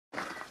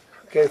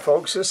Okay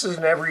folks, this is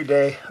an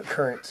everyday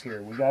occurrence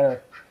here. We got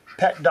our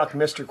pet duck,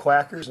 Mr.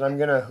 Quackers, and I'm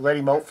going to let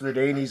him out for the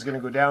day, and he's going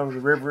to go down to the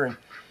river and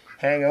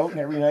hang out, and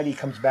every night he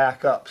comes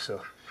back up.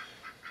 So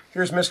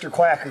here's Mr.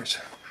 Quackers.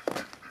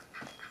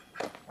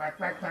 Quack,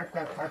 quack, quack,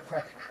 quack, quack,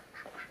 quack.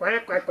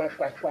 Quack, quack, quack,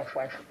 quack, quack,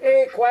 quack.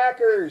 Hey,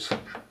 Quackers!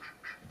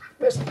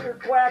 Mr.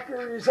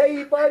 Quackers,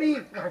 hey buddy!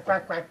 Quack,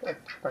 quack, quack, quack,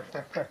 quack,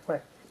 quack, quack,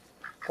 quack.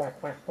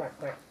 Quack, quack, quack,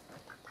 quack.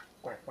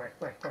 Quack, quack,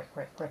 quack, quack,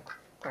 quack, quack.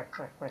 Quack,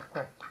 quack, quack,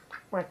 quack.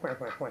 Quack, quack,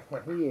 quack, quack,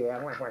 quack. Yeah,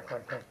 quack, quack,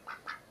 quack, quack.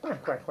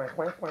 Quack, quack, quack,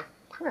 quack, quack.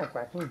 Quack,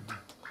 quack,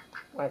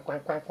 quack,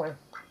 quack, quack, quack.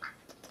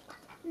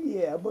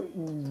 Yeah, but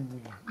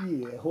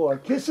yeah, hold on.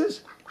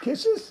 Kisses?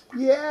 Kisses?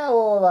 Yeah,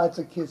 oh, lots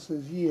of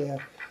kisses. Yeah.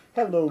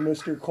 Hello,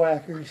 Mr.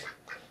 Quackers.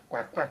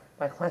 Quack, quack,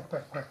 quack, quack,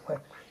 quack, quack,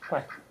 quack.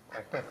 Quack,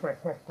 quack,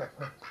 quack, quack, quack,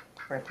 quack.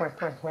 Quack, quack,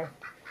 quack, quack.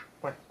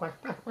 Quack,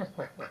 quack, quack, quack,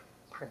 quack, quack.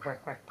 Quack,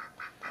 quack, quack.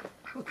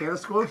 Okay,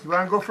 let's go. You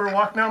want to go for a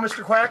walk now,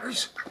 Mr.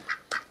 Quackers?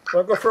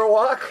 Want to go for a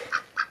walk?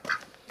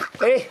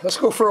 Hey, let's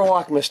go for a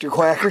walk, Mr.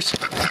 Quackers.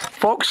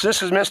 Folks,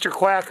 this is Mr.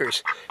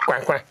 Quackers.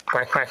 Quack, quack,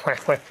 quack, quack, quack,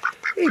 quack.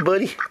 Hey,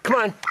 buddy, come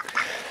on.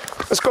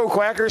 Let's go,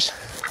 Quackers.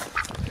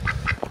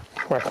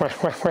 Quack, quack,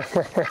 quack, quack,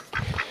 quack, quack.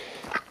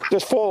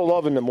 Just full of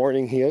love in the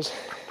morning, he is.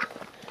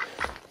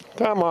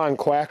 Come on,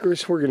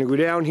 Quackers. We're going to go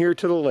down here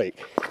to the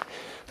lake.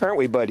 Aren't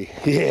we, buddy?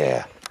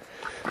 Yeah.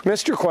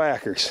 Mr.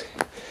 Quackers.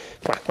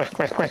 Quack, quack,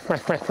 quack, quack,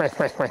 quack, quack, quack,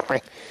 quack, quack,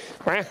 quack.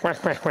 Quack,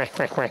 quack, quack, quack,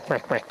 quack, quack,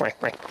 quack, quack, quack,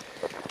 quack.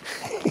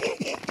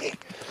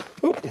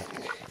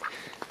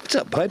 What's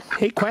up, bud?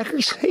 Hey,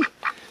 Quackers. Hey.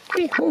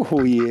 Hey.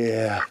 Oh,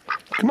 yeah.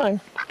 Come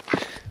on.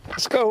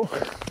 Let's go.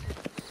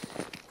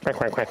 Quack,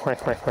 quack, quack, quack,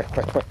 quack, quack,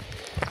 quack, quack.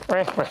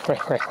 Quack, quack, quack,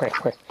 quack, quack,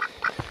 quack.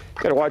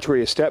 Gotta watch where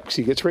you step because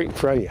he gets right in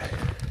front of you.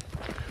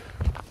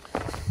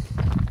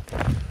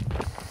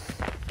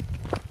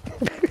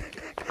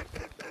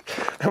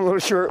 I'm a little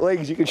short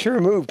legs. You can sure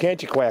move,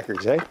 can't you,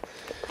 Quackers, eh?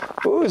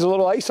 Oh, there's a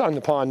little ice on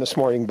the pond this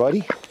morning,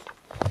 buddy.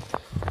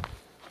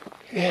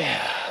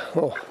 Yeah.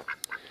 Oh,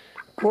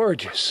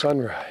 gorgeous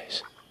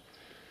sunrise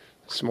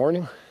this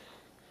morning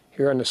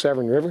here on the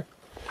Severn River.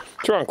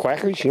 What's wrong,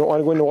 Quackers? You don't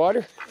want to go in the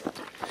water?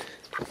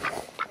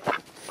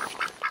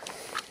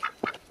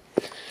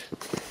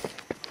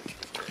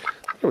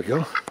 There we go.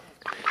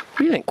 What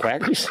do you think,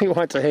 Quackers? You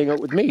want to hang out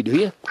with me, do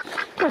you?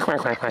 Quack, quack,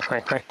 quack, quack,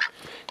 quack, quack.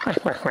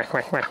 Quack, quack, quack,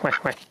 quack, quack, quack,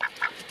 quack.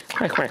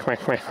 Quack, quack, quack,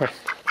 quack, quack.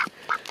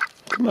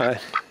 Come on.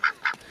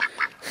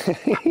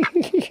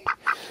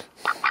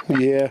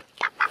 Yeah,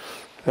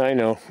 I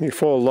know. You're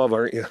full of love,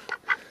 aren't you?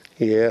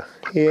 Yeah,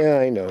 yeah,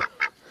 I know.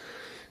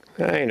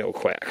 I know,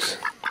 Quacks.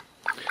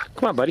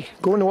 Come on, buddy.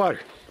 Go in the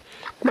water.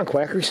 Come on,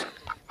 Quackers.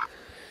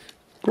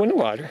 Go in the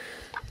water.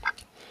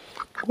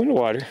 Go in the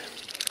water.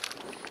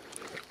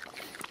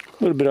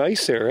 A little bit of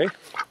ice there, right?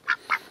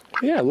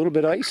 Yeah, a little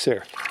bit of ice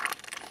there.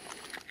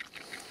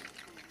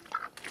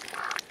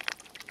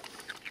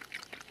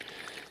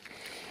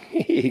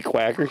 Hey,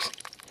 Quackers.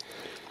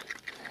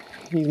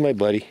 He's my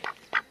buddy.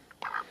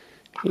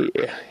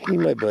 Yeah, he's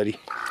my buddy.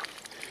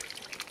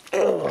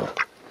 Oh.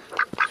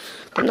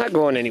 I'm not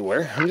going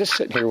anywhere. I'm just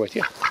sitting here with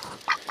you.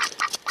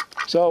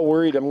 He's all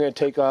worried I'm going to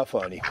take off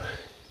on him.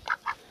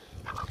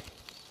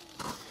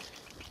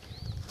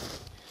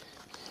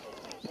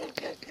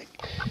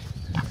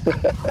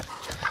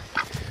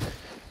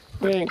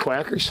 What do you think,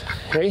 Quackers?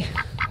 Hey?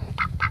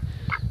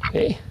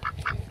 Hey?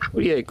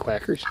 What do you think,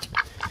 Quackers?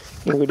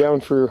 You gonna go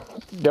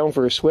down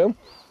for a swim?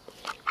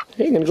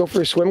 Hey, you gonna go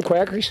for a swim,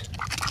 Quackers?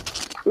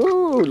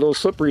 Ooh, a little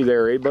slippery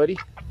there, eh, buddy?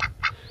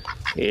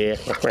 Yeah.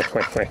 Quack, quack,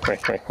 quack, quack,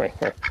 quack, quack, quack,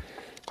 quack.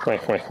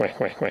 Quack, quack, quack,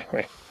 quack, quack,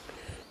 quack.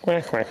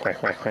 Quack, quack, quack,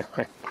 quack, quack,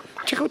 quack.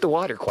 Check out the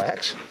water,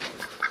 Quacks.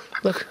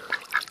 Look.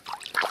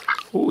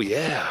 Oh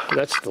yeah,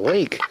 that's the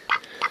lake.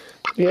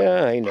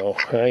 Yeah, I know,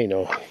 I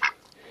know.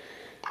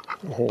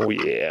 Oh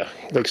yeah,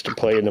 he likes to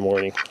play in the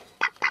morning.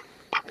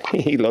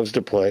 He loves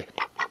to play.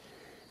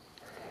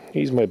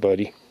 He's my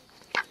buddy.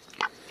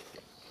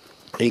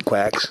 Hey,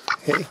 Quacks.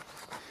 Hey.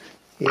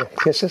 Yeah,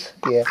 kisses?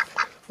 Yeah.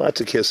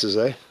 Lots of kisses,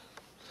 eh?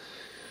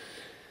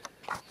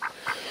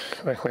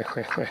 Quack, quack,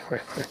 quack, quack,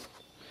 quack, quack.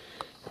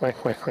 Quack,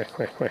 quack, quack,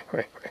 quack, quack,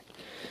 quack, quack.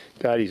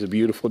 God, he's a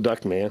beautiful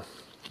duck, man.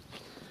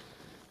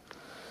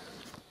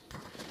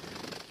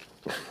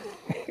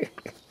 You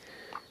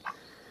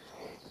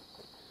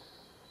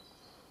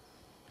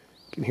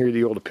can hear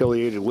the old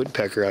pileated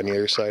woodpecker on the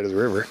other side of the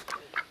river.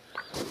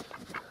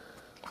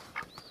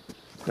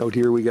 Out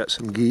here we got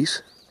some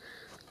geese.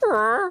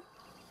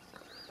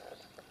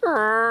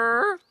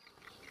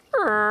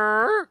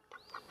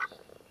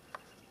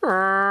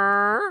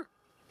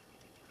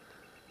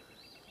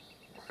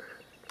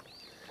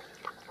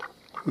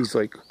 He's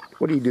like,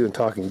 what are you doing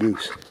talking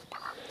goose?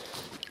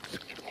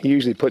 He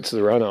usually puts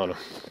the run on him.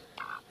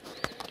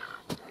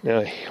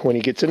 Now, when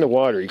he gets in the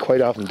water, he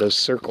quite often does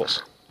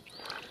circles.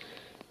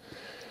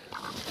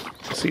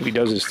 Let's see if he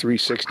does his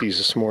 360s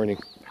this morning.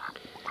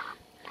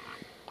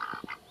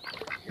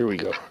 Here we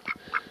go.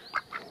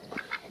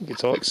 He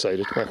gets all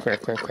excited. Quack,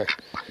 quack, quack,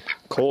 quack.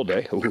 Cold,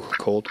 eh? Ooh,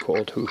 cold,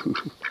 cold. Ooh, ooh.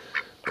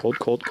 Cold,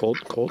 cold, cold,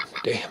 cold.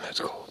 Damn, that's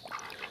cold.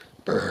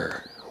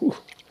 Whew.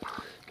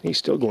 He's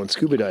still going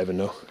scuba diving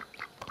though.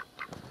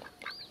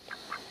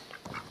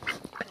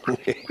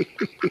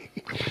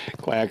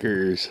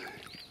 Quackers.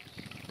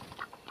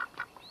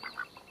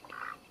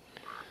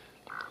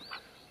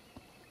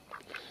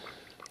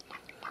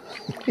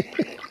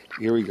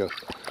 Here we go.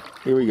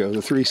 Here we go. The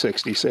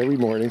 360s every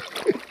morning.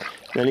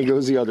 Then he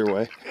goes the other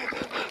way.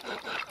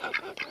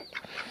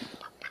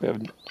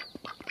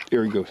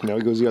 Here he goes. Now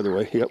he goes the other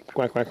way. Yep.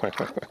 Quack, quack, quack,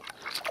 quack, quack.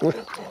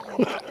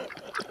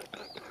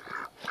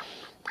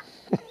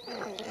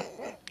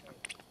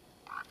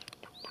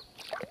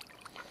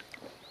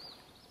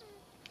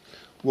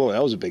 Whoa,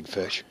 that was a big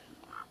fish.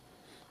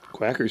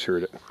 Quackers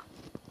heard it.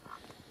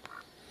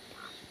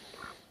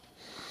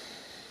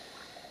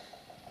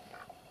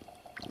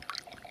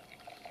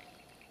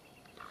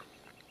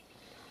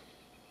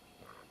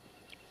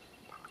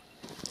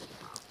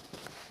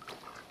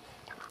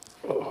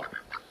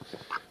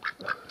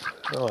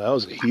 Oh, that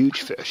was a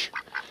huge fish.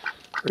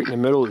 Right in the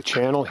middle of the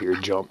channel here,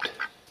 jumped.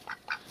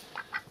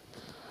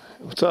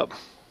 What's up?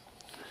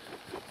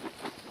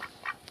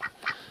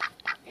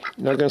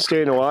 Not gonna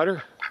stay in the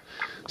water?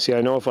 See,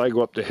 I know if I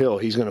go up the hill,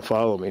 he's gonna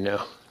follow me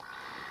now.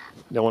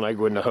 Then when I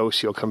go in the house,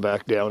 he'll come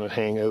back down and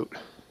hang out.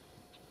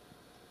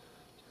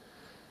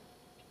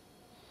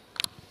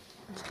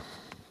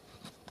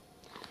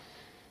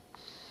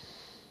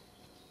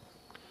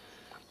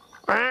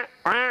 Quack,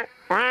 quack,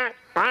 quack,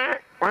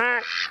 quack,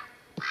 quack.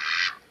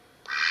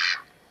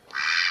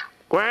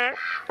 Quack,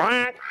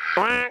 quack,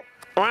 quack,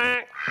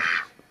 quack.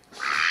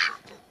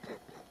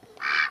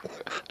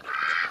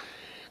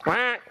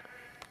 Quack,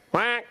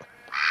 quack,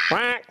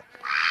 quack.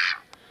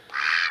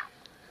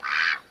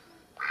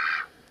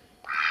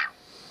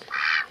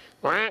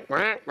 Quack,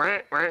 quack,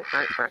 quack, quack,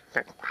 quack, quack,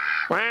 quack.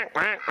 Quack,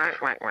 quack, quack,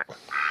 quack, quack.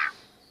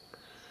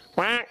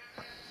 Quack.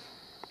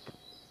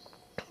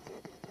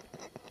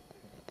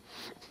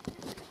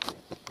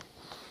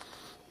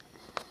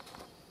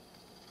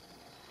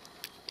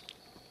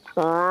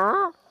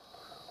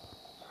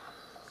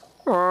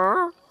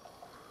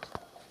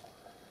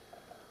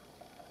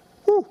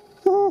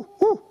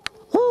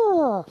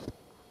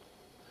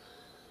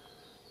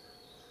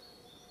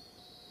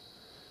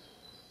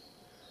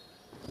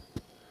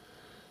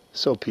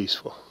 So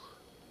peaceful.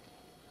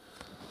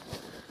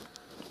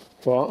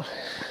 Well,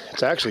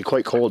 it's actually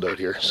quite cold out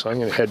here, so I'm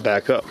going to head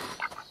back up.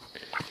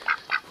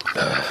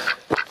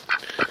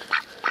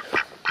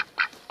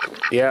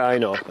 Yeah, I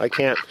know. I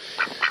can't.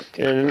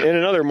 In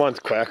another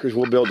month, Quackers,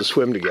 we'll be able to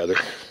swim together.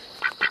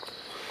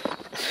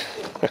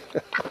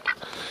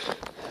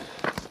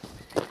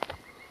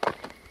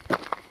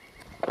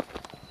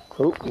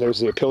 Oh, there's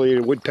the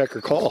affiliated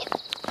woodpecker call.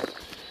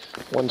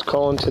 One's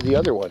calling to the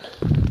other one.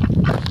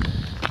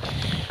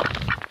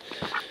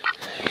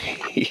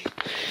 He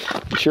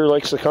sure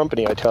likes the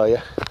company, I tell you.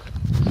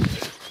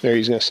 There,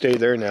 he's going to stay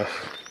there now.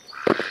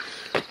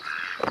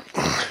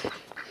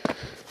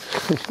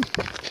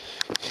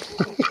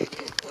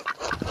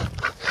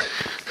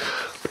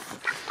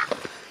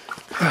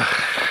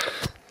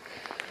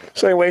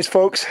 So anyways,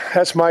 folks,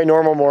 that's my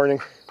normal morning.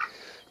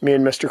 Me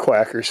and Mr.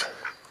 Quackers.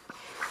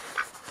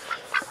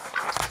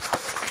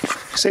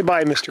 Say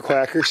bye, Mr.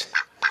 Quackers.